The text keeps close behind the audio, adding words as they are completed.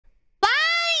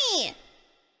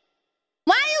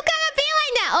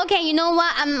Okay, you know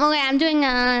what? I'm doing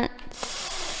a...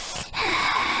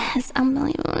 It's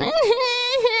unbelievable.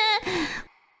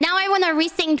 Now I want to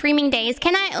re-sing Dreaming Days.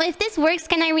 Can I... If this works,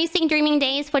 can I re-sing Dreaming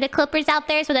Days for the clippers out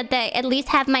there so that they at least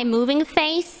have my moving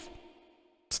face?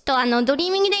 ちょっとドリ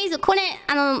ーミングデイズ、これ、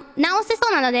直せそ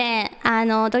うなので、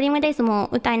ドリーミングデイズも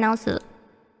歌い直す。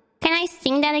Can I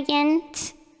sing that again?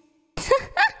 For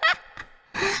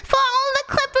all the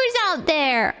clippers out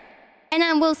there! And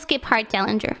then we'll skip Heart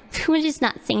Challenger. We'll just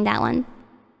not sing that one.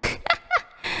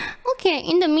 Okay,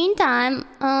 in the meantime,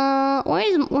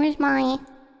 where's my...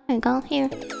 There we go, here.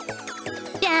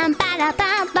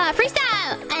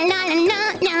 Freestyle!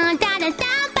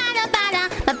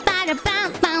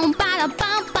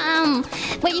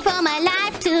 Waiting for my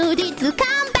life to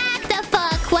come back the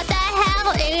fuck. What the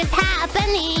hell is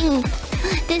happening?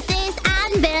 This is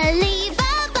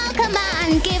unbelievable. Come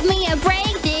on, give me a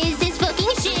break. This is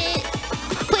fucking shit.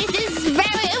 Please, this is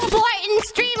very important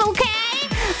stream, okay?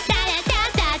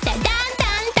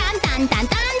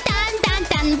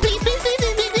 Please, please, please,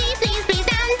 please, please, please, please,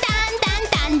 please.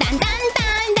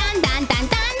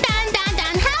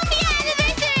 Happy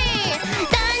anniversary!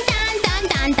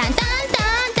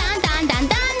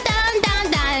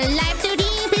 Life too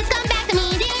deep, please come back to me.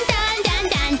 Happy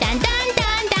birthday!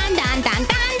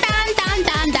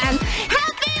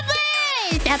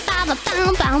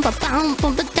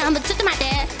 ちょっと待って、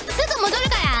すぐ戻る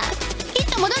から、きっ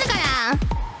と戻るから。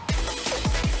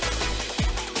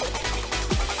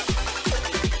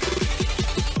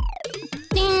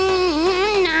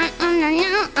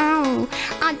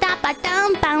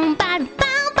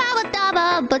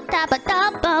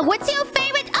What's your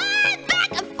favorite? Oh, I'm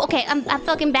back! Okay, I'm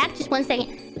fucking back. Just 1 second.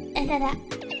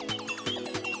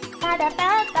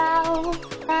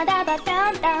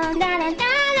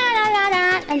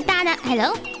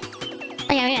 Hello?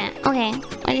 Oh yeah. Okay.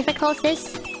 What if I close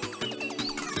this?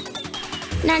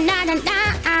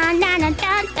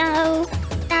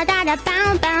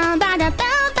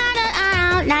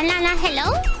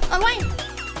 Hello? Alright.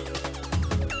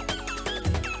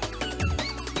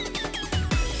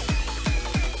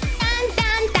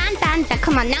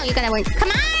 Come on, now you gotta win.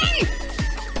 Come on!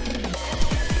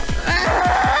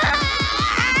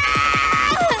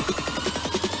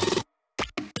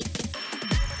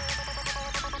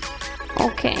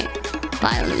 Okay,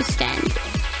 I understand.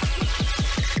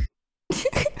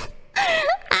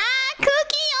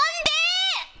 Cookie on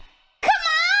there! Come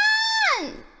on!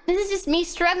 This is just me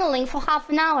struggling for half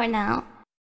an hour now.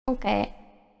 Okay.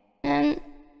 And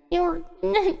you're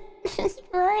just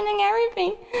burning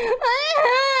everything.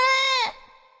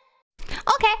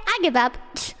 Okay, I give up.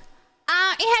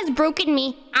 It has broken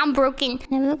me. I'm broken.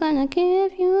 Never gonna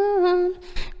give you up.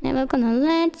 Never gonna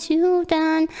let you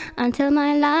down until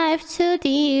my life to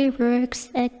thee works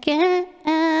again.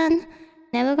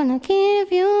 Never gonna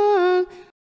give you up.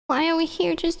 Why are we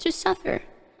here just to suffer?